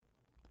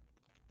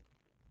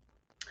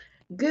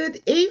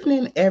Good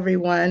evening,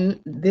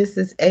 everyone. This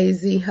is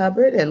AZ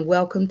Hubbard, and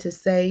welcome to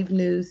Save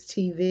News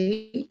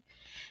TV.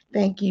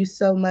 Thank you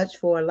so much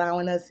for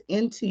allowing us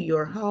into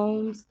your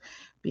homes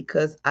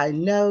because I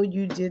know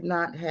you did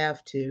not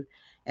have to,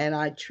 and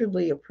I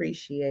truly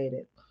appreciate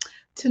it.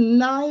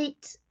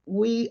 Tonight,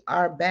 we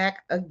are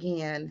back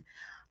again.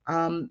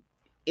 Um,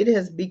 it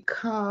has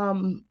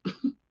become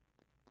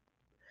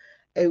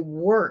a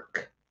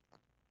work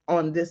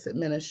on this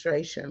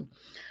administration.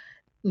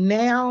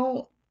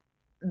 Now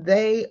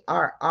they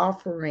are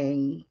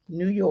offering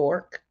New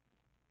York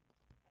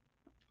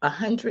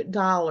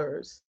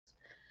 $100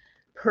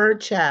 per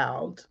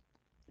child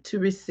to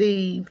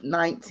receive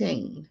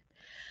 19.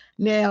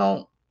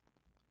 Now,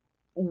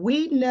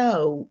 we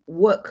know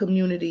what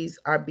communities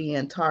are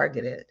being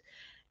targeted,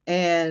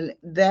 and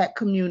that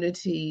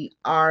community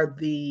are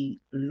the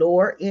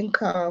lower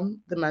income,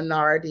 the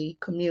minority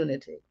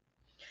community.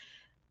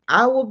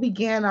 I will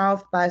begin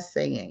off by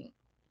saying,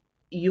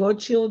 your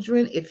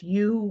children, if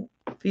you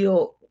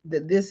feel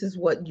that this is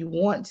what you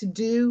want to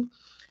do,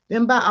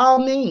 then by all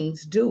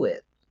means do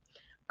it.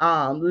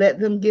 Let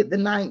them get the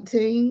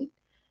 19,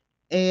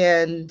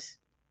 and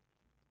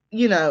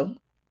you know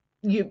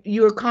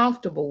you're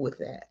comfortable with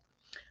that.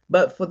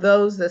 But for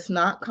those that's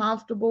not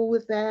comfortable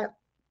with that,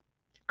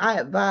 I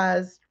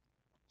advise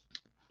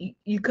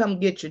you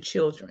come get your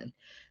children,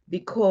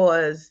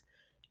 because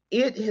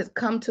it has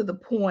come to the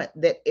point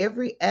that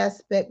every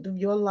aspect of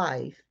your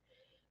life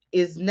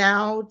is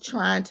now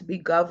trying to be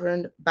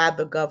governed by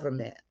the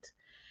government.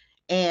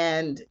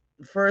 And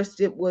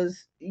first it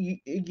was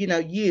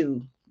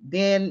you,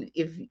 then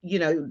if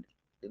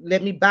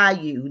let me buy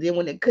you, then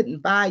when they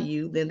couldn't buy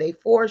you, then they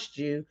forced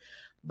you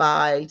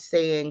by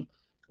saying,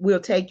 we'll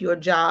take your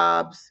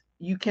jobs,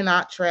 you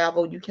cannot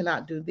travel, you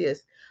cannot do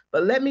this.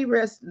 But let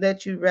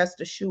you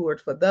rest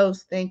assured, for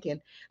those thinking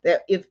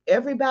that if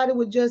everybody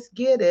would just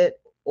get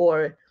it,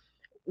 or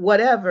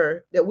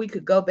whatever, that we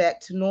could go back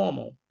to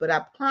normal. But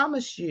I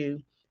promise you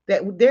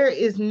that there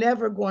is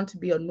never going to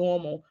be a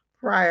normal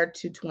prior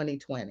to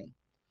 2020.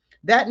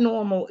 That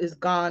normal is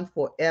gone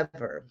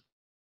forever.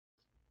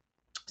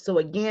 So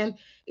again,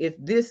 if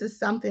this is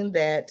something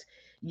that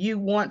you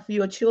want for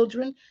your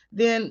children,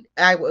 then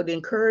I would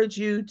encourage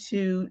you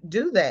to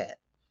do that.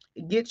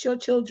 Get your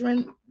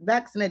children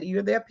vaccinated.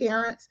 You're their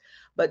parents,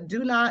 but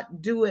do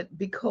not do it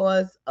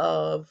because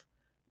of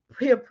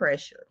peer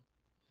pressure.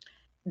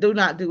 Do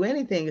not do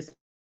anything,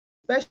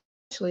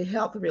 especially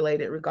health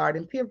related,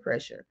 regarding peer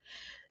pressure.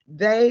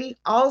 They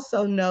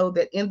also know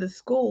that in the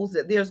schools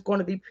that there's going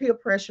to be peer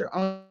pressure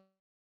on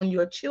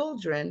your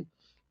children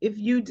if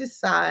you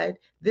decide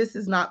this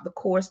is not the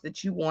course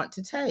that you want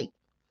to take.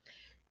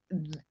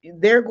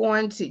 They're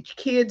going to,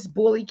 kids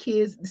bully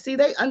kids. See,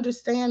 they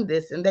understand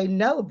this and they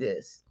know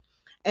this.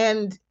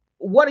 And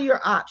what are your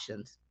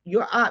options?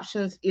 Your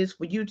options is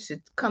for you to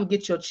come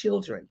get your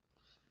children.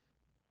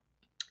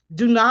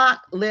 Do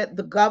not let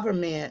the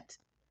government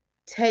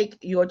take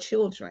your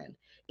children.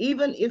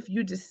 Even if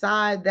you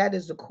decide that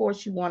is the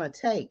course you want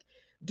to take,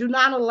 do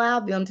not allow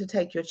them to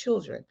take your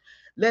children.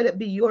 Let it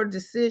be your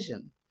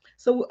decision.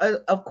 So,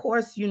 of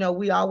course,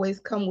 we always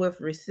come with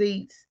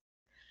receipts,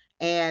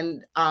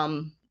 and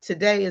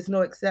today is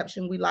no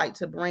exception. We like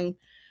to bring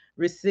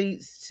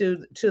receipts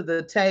to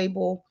the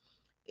table,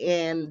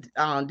 and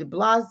De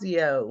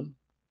Blasio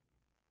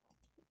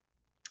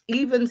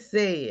even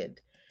said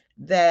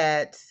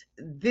that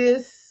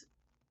this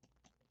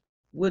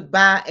would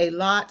buy a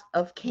lot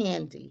of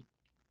candy.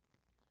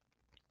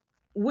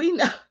 We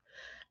know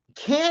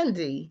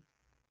candy.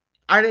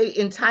 Are they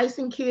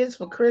enticing kids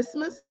for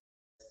Christmas?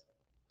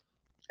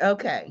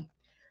 Okay.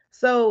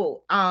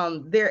 So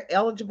they're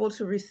eligible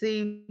to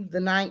receive the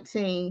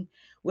 19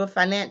 with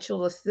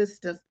financial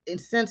assistance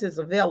incentives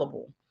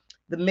available,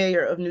 the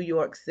mayor of New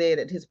York said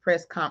at his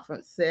press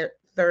conference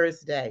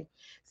Thursday.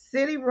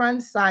 City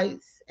run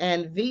sites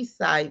and V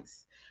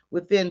sites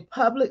within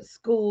public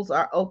schools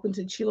are open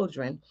to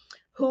children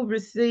who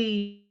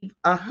receive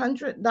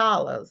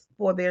 $100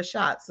 for their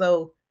shot.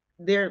 So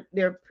they're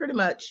pretty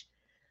much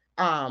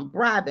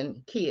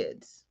bribing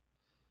kids.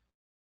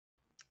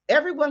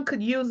 Everyone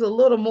could use a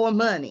little more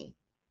money,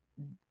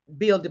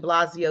 Bill de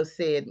Blasio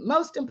said.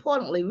 Most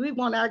importantly, we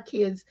want our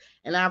kids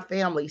and our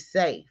families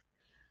safe.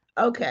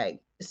 Okay,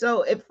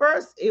 so at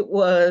first it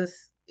was,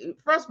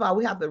 first of all,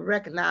 we have to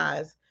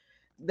recognize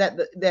that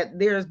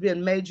there's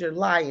been major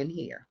lying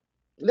here.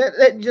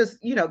 Let just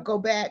go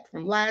back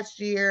from last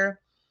year.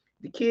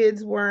 The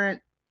kids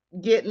weren't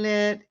getting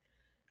it.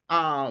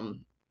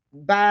 Um,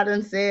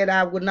 Biden said,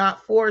 I would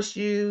not force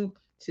you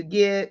to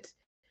get,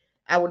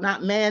 I would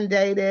not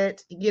mandate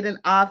it. He get in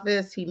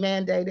office, he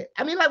mandated.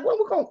 I mean, like, when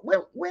we're going,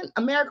 when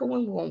America,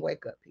 when we're going to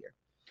wake up here,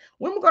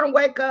 when we're going to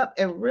wake up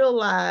and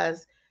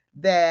realize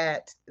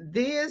that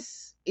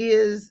this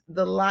is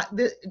the lie.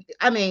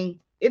 I mean,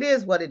 it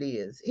is what it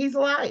is. He's a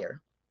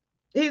liar.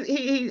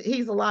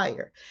 He's a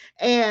liar.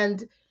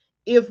 And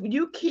if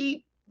you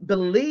keep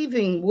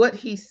believing what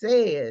he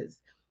says,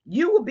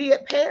 you will be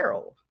at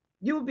peril.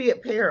 You will be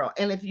at peril.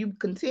 And if you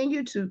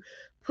continue to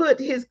put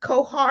his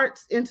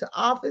cohorts into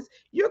office,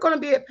 you're going to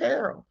be at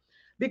peril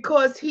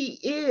because he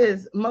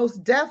is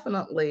most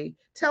definitely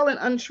telling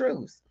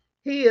untruths.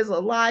 He is a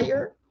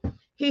liar.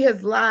 He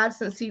has lied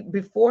since he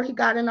before he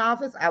got in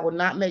office. I will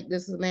not make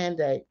this a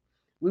mandate.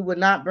 We would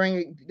not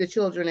bring the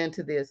children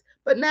into this.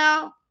 But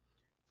now,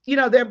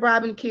 they're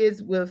bribing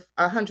kids with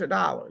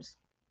 $100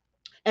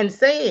 and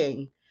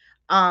saying,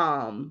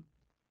 um,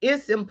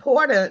 it's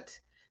important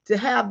to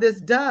have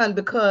this done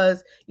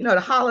because the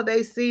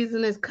holiday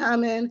season is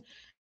coming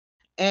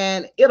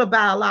and it'll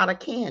buy a lot of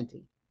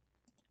candy.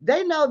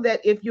 They know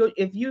that if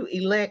you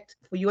elect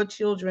for your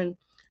children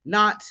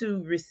not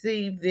to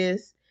receive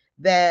this,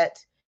 that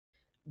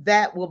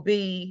will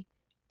be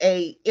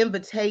a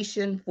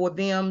invitation for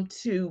them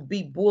to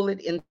be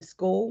bullied in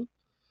school.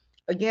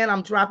 Again,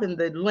 I'm dropping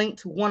the link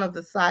to one of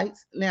the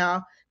sites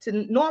now.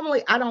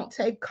 Normally I don't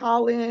take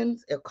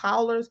call-ins or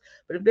callers,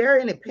 but if there are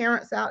any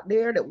parents out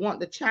there that want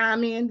to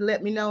chime in,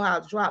 let me know.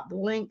 I'll drop the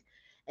link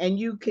and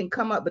you can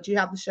come up, but you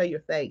have to show your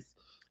face.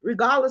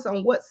 Regardless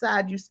on what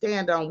side you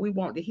stand on, we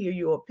want to hear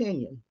your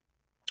opinion.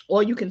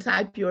 Or you can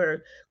type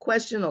your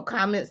question or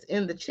comments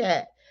in the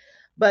chat.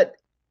 But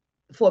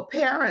for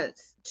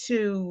parents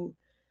to,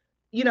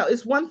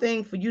 it's one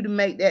thing for you to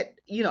make that,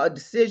 a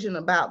decision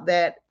about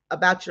that,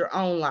 about your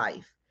own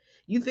life.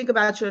 You think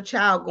about your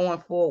child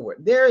going forward.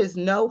 There is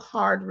no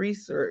hard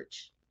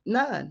research,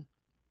 none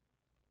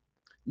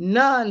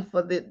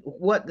for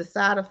what the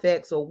side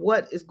effects or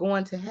what is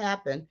going to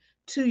happen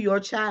to your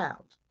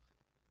child.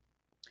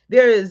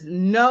 There is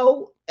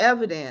no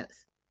evidence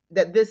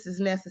that this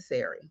is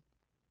necessary.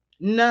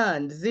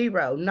 None,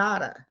 zero,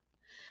 nada.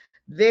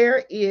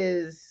 There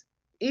is,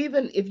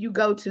 even if you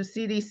go to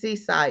CDC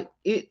site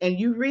and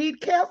you read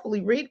carefully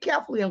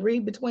and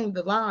read between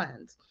the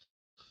lines,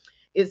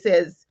 it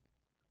says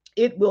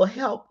it will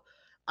help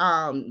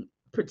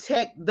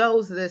protect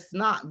those that's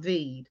not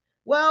V'd.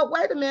 Well,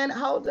 wait a minute,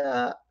 hold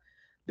up.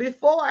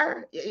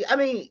 Before, I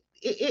mean,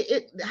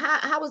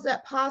 how is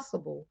that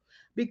possible?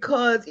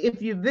 Because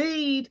if you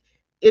V'd,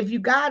 if you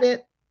got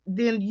it,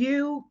 then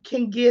you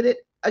can get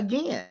it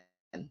again.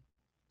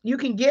 You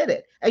can get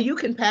it and you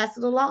can pass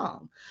it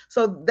along.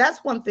 So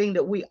that's one thing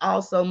that we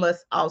also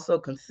must also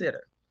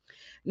consider.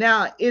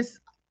 Now, it's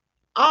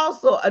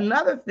also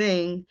another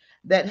thing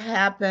that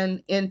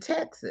happened in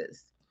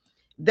Texas.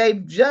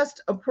 They've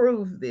just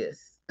approved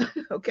this,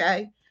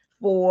 okay,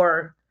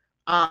 for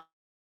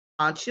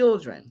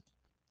children.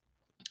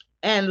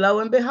 And lo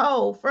and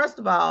behold, first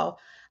of all,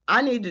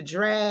 I need to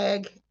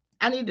drag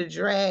I need to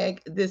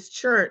drag this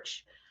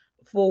church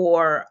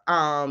for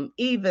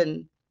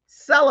even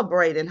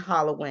celebrating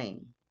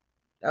Halloween.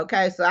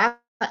 Okay, so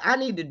I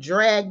need to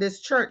drag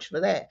this church for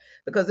that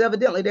because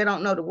evidently they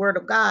don't know the word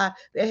of God.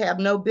 They have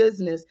no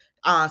business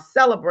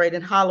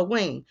celebrating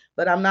Halloween.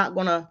 But I'm not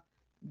gonna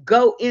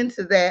go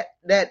into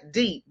that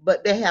deep.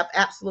 But they have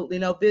absolutely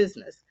no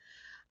business.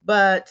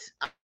 But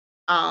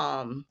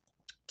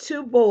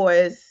two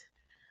boys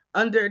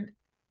under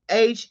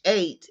age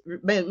 8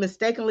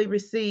 mistakenly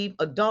received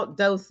adult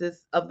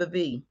doses of the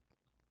V,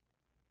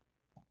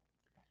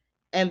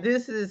 and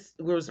this is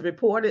was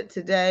reported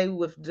today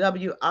with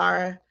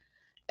WRAL.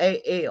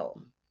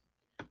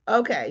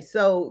 Okay,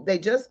 so they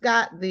just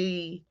got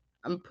I'm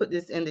gonna put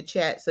this in the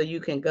chat so you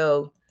can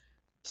go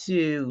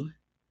to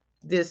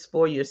this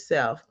for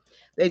yourself.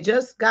 They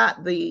just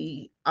got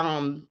the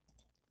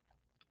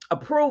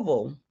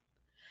approval,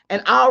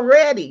 and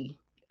already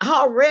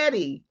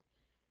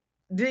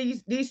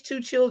these two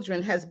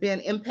children has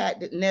been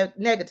impacted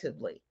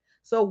negatively.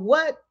 So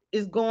what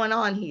is going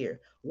on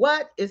here?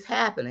 What is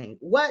happening?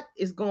 What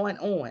is going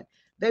on?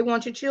 They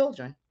want your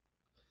children.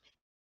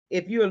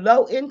 If you're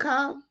low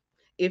income,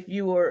 if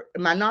you're a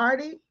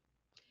minority,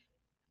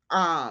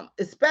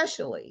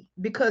 especially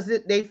because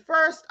they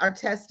first are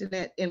testing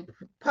it in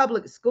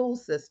public school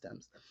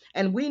systems,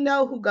 and we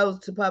know who goes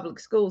to public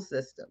school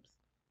systems.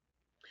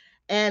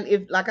 And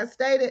if, like I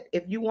stated,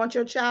 if you want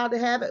your child to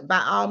have it,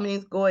 by all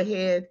means, go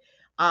ahead,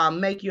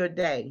 make your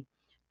day.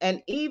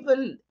 And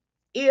even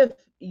if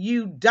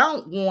you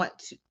don't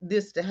want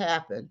this to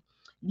happen,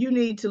 you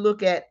need to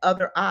look at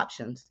other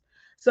options.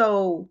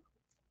 So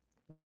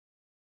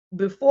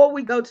before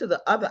we go to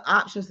the other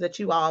options that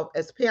you all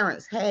as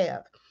parents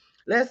have,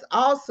 let's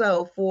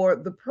also, for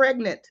the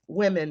pregnant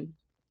women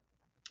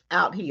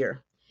out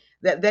here,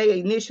 that they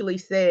initially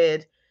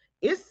said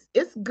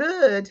it's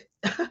good,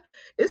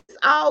 it's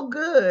all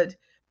good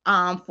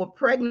for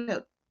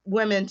pregnant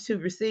women to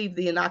receive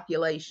the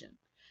inoculation.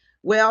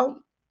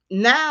 Well,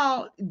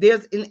 now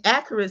there's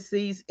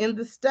inaccuracies in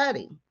the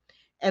study,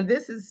 and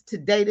this is to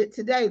date it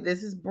today.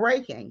 This is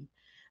breaking.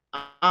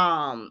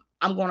 I'm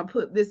going to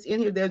put this in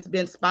here. There's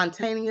been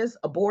spontaneous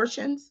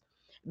abortions.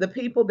 The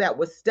people that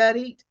were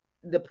studied,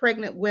 the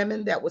pregnant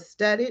women that were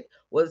studied,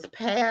 was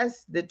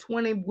past the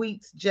 20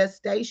 weeks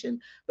gestation.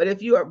 But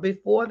if you are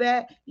before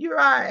that, you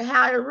are at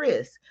higher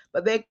risk.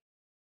 But they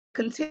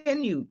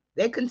continue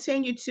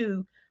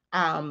to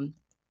um,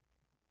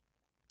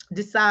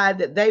 decide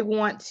that they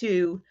want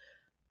to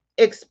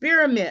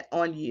experiment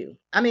on you.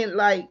 I mean,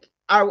 like,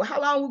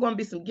 how long we're going to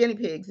be some guinea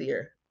pigs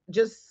here?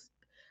 Just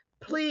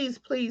please,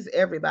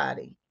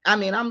 everybody. I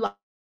mean, I'm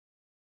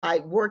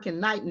like working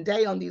night and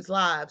day on these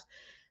lives.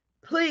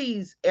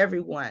 Please,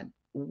 everyone,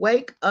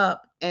 wake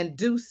up and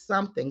do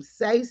something,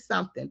 say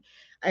something.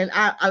 And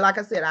I like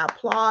I said, I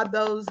applaud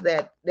those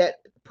that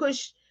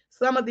push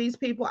some of these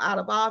people out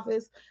of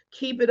office.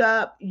 Keep it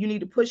up. You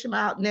need to push them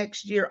out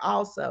next year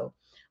also.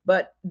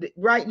 But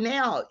right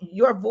now,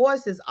 your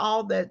voice is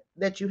all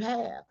that you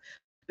have,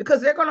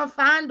 because they're going to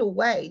find a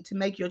way to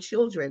make your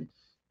children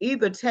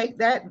either take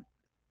that,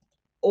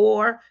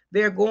 or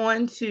they're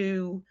going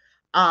to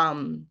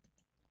um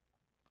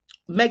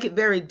make it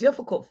very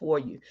difficult for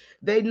you.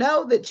 They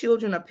know that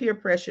children are peer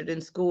pressured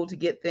in school to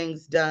get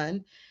things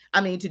done. I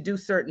mean, to do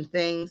certain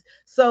things.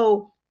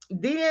 So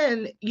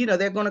then,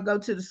 they're going to go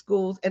to the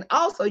schools. And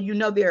also,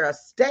 there are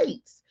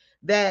states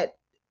that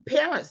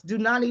parents do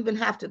not even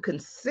have to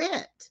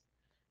consent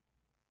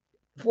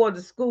for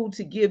the school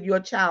to give your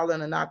child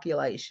an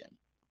inoculation.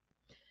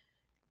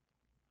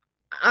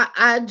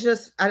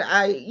 Just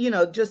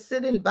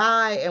sitting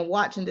by and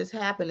watching this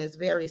happen is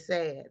very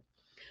sad.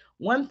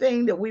 One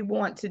thing that we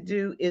want to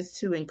do is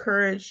to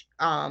encourage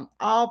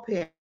all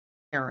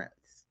parents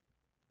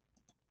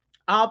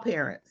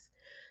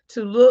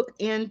to look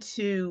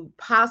into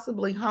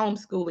possibly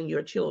homeschooling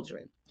your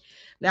children.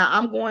 Now,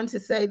 I'm going to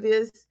say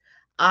this: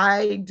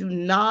 I do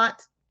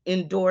not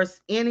endorse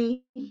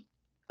any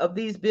of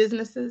these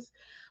businesses,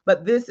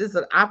 but this is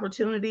an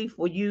opportunity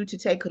for you to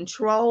take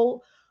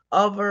control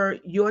over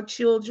your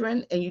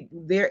children and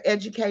their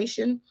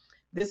education.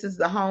 This is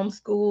the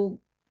Homeschool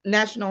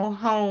National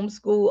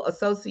Homeschool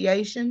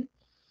Association.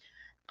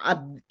 I,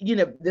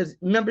 this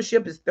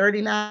membership is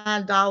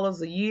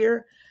 $39 a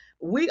year.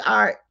 We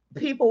are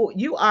people,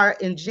 you are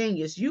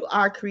ingenious, you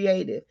are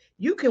creative.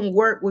 You can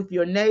work with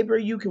your neighbor,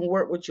 you can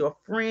work with your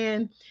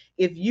friend.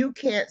 If you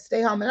can't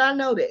stay home, and I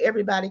know that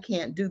everybody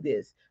can't do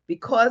this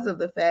because of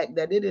the fact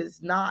that it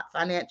is not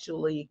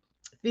financially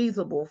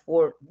feasible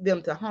for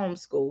them to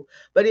homeschool,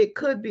 but it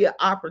could be an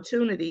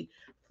opportunity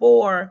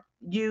for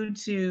you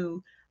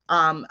to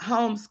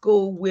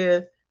homeschool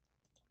with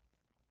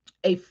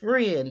a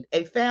friend,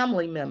 a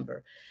family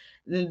member.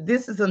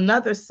 This is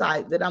another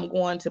site that I'm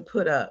going to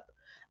put up.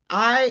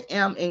 I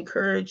am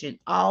encouraging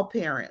all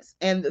parents.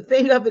 And the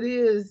thing of it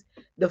is,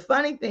 the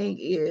funny thing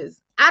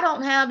is, I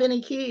don't have any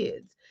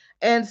kids.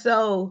 And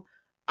so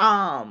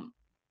um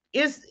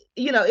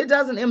it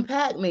doesn't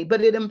impact me,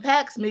 but it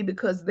impacts me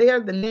because they're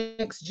the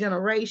next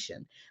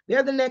generation.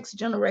 They're the next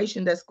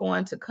generation that's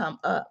going to come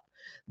up.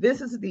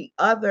 This is the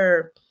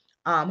other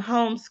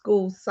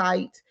homeschool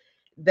site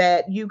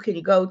that you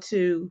can go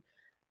to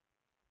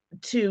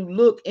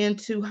look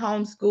into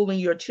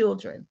homeschooling your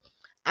children.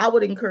 I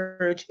would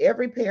encourage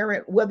every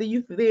parent, whether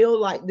you feel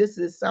like this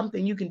is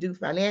something you can do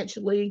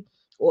financially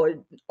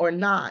or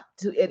not,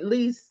 to at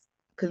least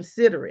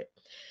consider it.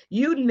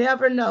 You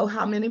never know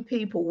how many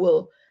people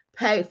will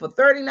pay for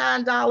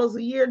 $39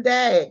 a year.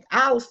 Dag,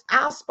 I'll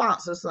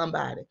sponsor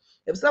somebody.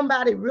 If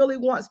somebody really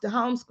wants to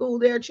homeschool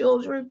their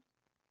children,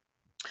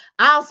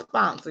 I'll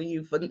sponsor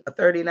you for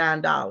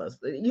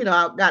 $39.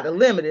 I've got to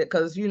limit it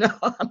because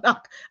I'm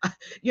not, I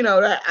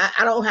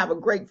don't have a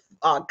great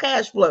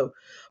cash flow,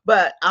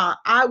 but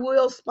I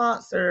will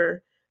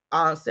sponsor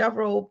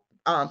several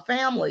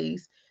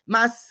families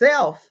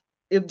myself,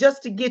 if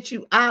just to get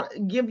you out,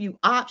 give you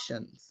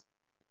options,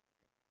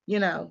 you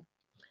know,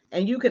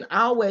 and you can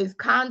always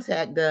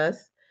contact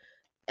us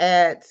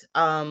at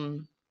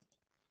and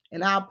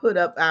I'll put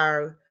up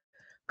our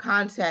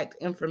contact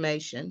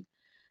information.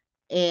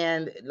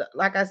 And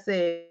like I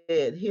said,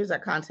 here's our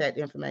contact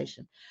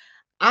information.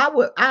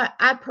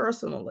 I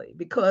personally,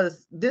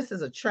 because this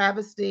is a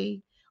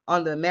travesty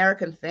on the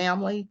American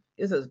family,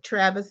 it's a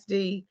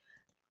travesty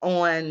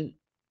on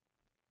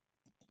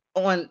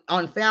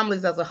on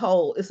families as a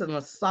whole. It's an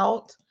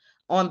assault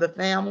on the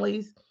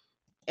families.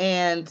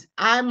 And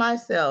I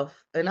myself,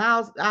 and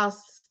I'll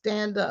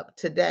stand up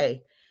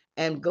today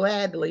and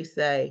gladly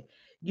say,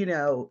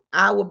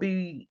 I will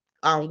be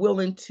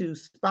willing to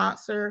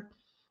sponsor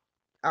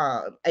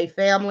a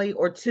family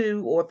or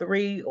two or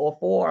three or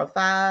four or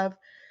five.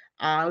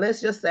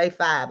 Let's just say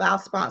five. I'll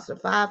sponsor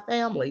five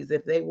families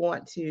if they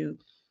want to,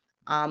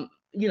 at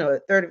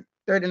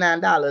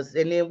 $39.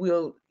 And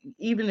then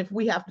even if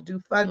we have to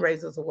do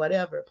fundraisers or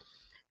whatever,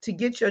 to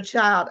get your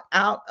child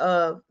out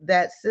of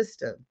that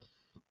system.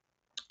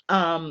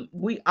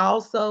 We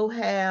also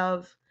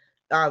have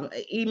an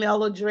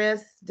email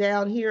address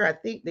down here. I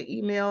think the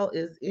email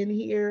is in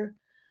here.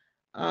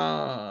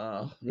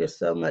 There's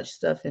so much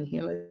stuff in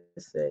here.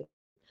 Let's see.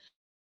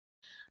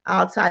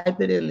 I'll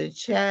type it in the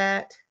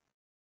chat.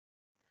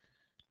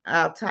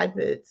 I'll type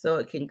it so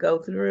it can go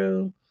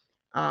through.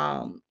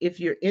 If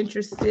you're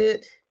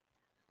interested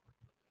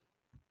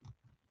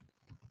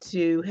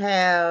to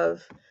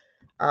have,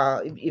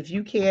 if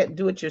you can't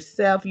do it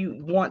yourself,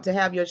 you want to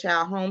have your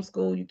child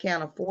homeschool, you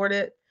can't afford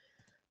it.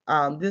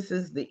 This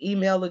is the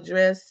email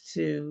address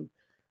to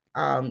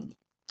um,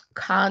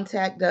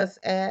 contact us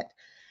at.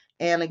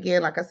 And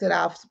again, like I said,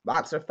 I'll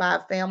sponsor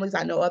 5 families.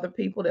 I know other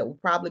people that will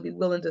probably be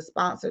willing to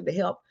sponsor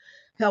to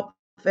help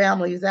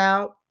families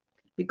out,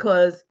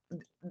 because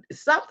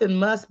something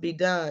must be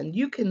done.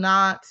 You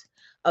cannot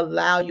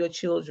allow your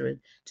children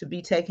to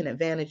be taken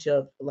advantage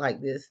of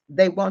like this.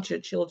 They want your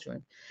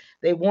children.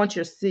 They want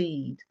your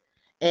seed.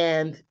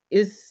 And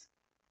it's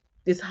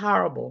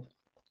horrible.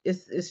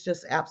 It's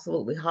just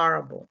absolutely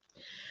horrible.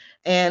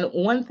 And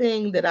one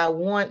thing that I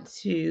want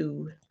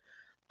to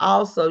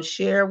also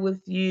share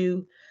with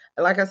you,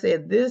 like I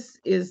said, this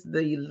is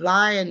the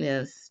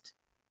lionest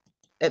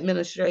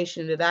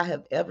administration that I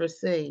have ever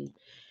seen.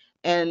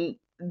 And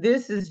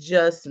this is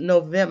just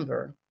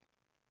November.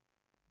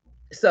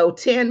 So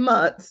 10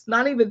 months,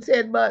 not even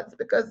 10 months,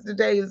 because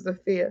today is the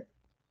 5th.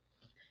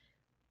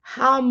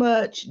 How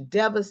much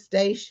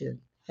devastation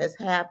has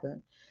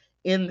happened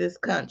in this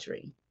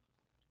country?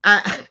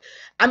 I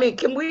I mean,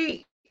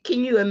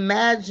 can you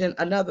imagine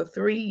another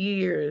 3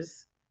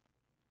 years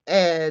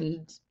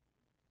and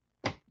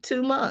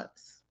 2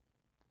 months?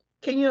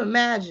 Can you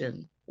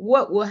imagine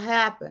what will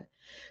happen?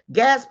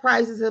 Gas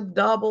prices have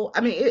doubled.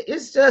 I mean,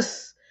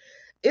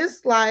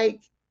 it's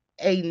like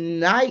a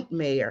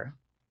nightmare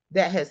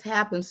that has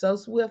happened so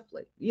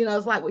swiftly.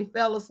 It's like we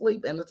fell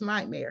asleep and it's a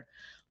nightmare.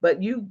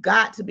 But you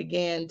got to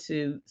begin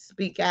to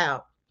speak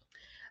out.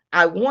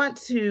 I want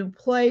to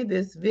play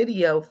this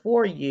video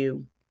for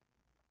you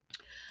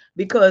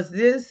because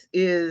this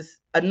is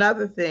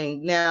another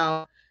thing.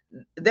 Now,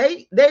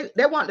 they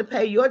want to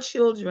pay your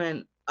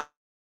children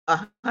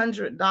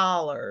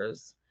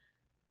 $100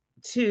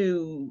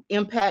 to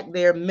impact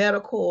their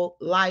medical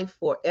life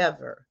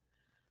forever.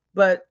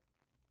 But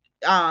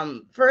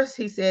first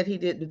he said he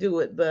didn't do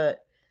it,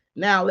 but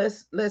now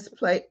let's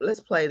play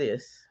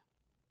this.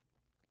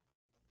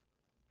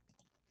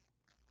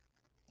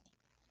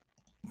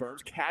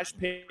 Firms cash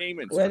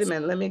payments. Wait a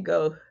minute, let me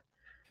go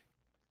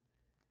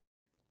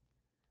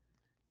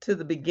to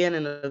the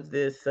beginning of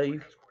this so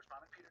you.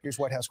 Here's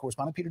White House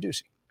correspondent Peter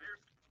Doocy.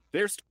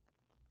 Their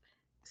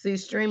See,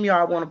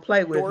 StreamYard want to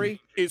play with story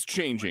me. is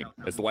changing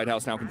as the White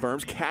House now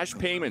confirms cash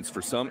payments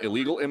for some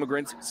illegal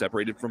immigrants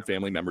separated from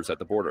family members at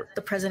the border.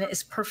 The president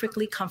is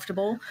perfectly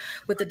comfortable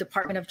with the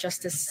Department of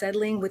Justice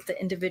settling with the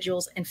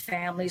individuals and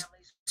families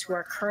who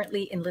are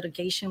currently in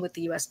litigation with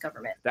the U.S.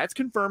 government. That's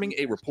confirming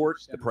a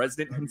report the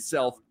president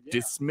himself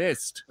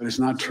dismissed. But it's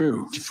not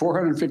true.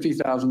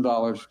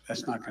 $450,000,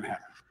 that's not going to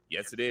happen.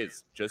 Yes, it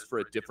is, just for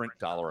a different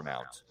dollar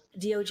amount.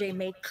 DOJ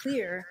made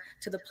clear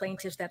to the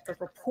plaintiffs that the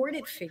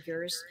reported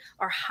figures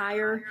are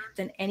higher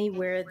than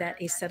anywhere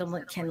that a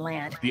settlement can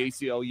land. The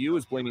ACLU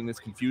is blaming this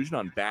confusion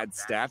on bad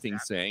staffing,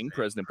 saying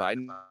President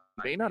Biden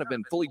may not have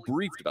been fully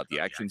briefed about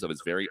the actions of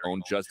his very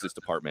own Justice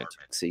Department.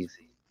 Is he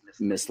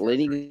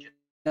misleading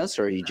us,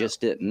 or he just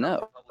didn't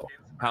know?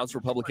 House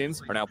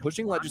Republicans are now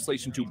pushing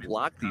legislation to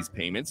block these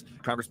payments.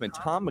 Congressman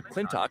Tom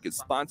McClintock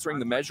is sponsoring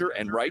the measure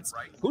and writes,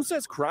 "Who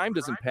says crime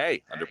doesn't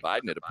pay? Under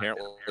Biden, it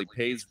apparently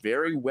pays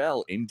very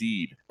well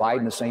indeed."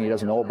 Biden is saying he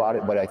doesn't know about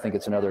it, but I think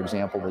it's another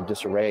example of the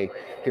disarray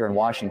here in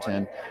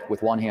Washington,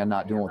 with one hand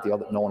not doing what the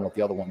other, knowing what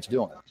the other one's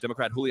doing.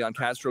 Democrat Julian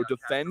Castro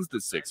defends the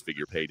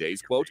six-figure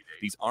paydays. Quote,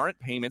 "These aren't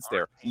payments,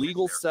 they're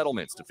legal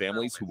settlements to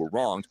families who were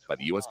wronged by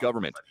the U.S.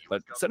 government."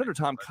 But Senator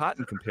Tom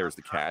Cotton compares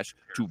the cash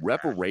to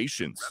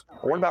reparations.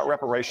 What about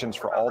reparations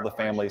for all the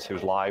families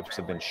whose lives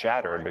have been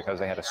shattered because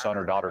they had a son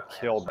or daughter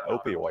killed by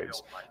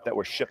opioids that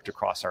was shipped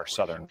across our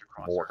southern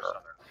border?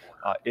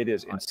 It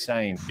is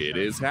insane. It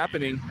is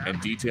happening,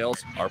 and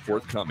details are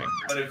forthcoming.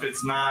 But if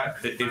he's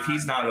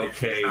not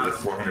okay with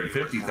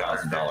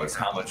 $450,000,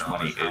 how much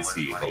money is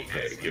he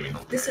okay giving?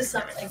 This is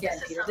something, again,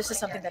 Peter, this is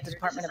something that the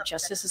Department of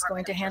Justice is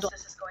going to handle.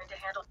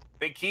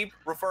 They keep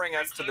referring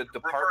us to the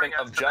Department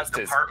of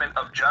Justice.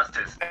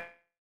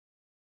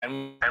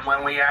 And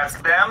when we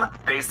ask them,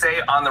 they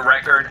say on the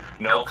record,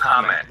 no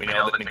comment. We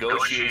know that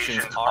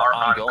negotiations are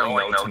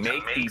ongoing, though, to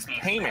make these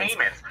payments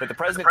that the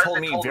president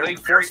told me very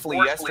forcefully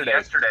yesterday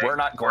were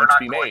not going to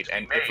be made.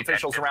 And if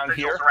officials around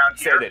here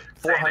say that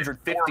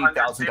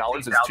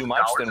 $450,000 is too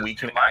much, then we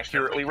can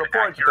accurately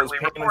report that those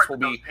payments will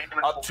be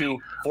up to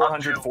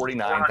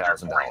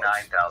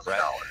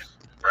 $449,000.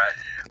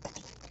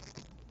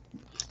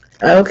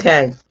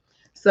 Okay.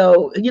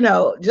 So,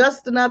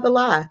 just another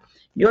lie.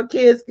 Your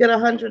kids get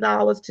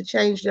 $100 to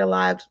change their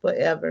lives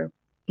forever.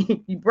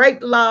 You break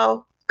the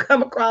law,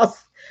 come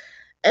across,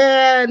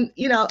 and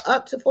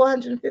up to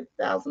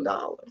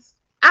 $450,000.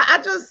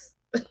 I just,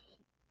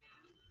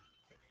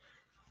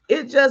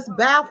 it just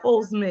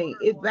baffles me.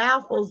 It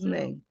baffles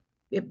me.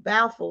 It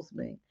baffles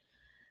me.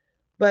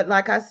 But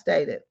like I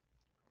stated,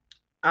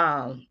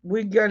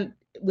 we're going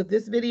with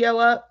this video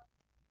up.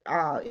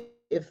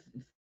 If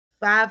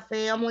 5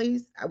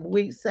 families,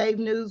 we Save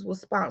News will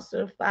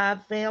sponsor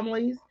 5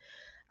 families.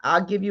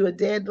 I'll give you a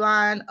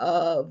deadline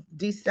of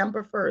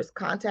December 1st.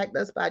 Contact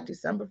us by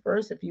December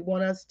 1st if you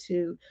want us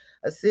to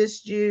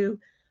assist you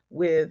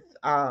with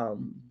the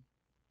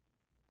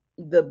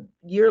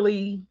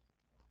yearly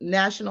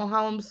National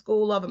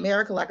Homeschool of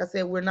America. Like I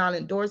said, we're not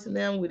endorsing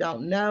them. We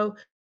don't know.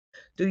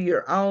 Do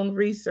your own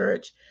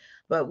research.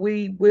 But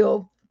we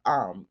will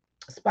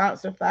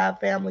sponsor 5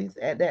 families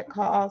at that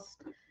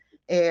cost.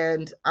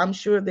 And I'm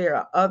sure there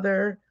are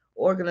other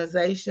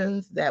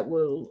organizations that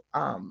will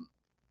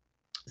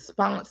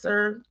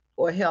sponsor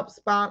or help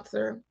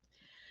sponsor.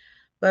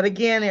 But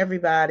again,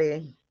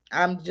 everybody,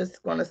 I'm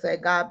just going to say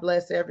God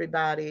bless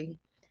everybody.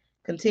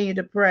 Continue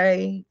to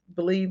pray,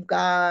 believe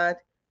God,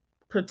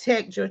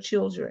 protect your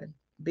children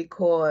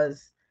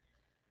because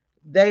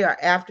they are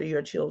after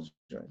your children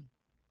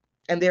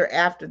and they're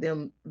after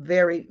them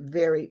very,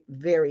 very,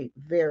 very,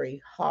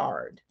 very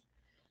hard.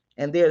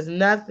 And there's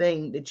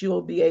nothing that you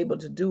will be able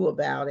to do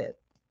about it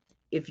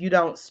if you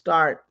don't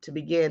start to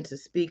begin to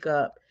speak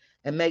up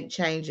and make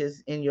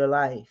changes in your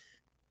life.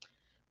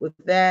 With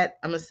that,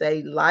 I'm going to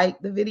say like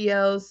the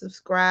video,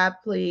 subscribe,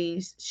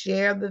 please,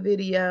 share the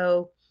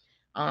video,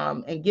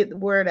 and get the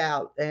word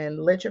out and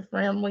let your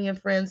family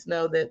and friends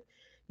know that,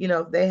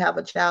 if they have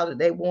a child that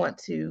they want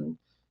to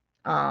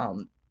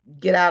um,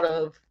 get out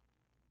of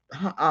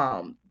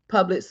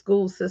public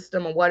school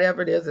system or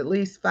whatever, there's at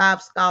least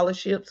 5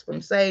 scholarships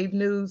from Save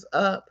News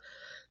up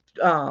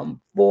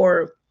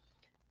for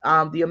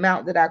the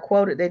amount that I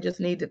quoted. They just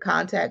need to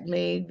contact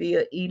me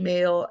via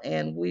email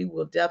and we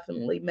will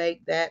definitely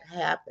make that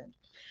happen.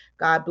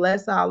 God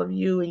bless all of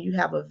you and you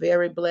have a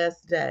very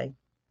blessed day.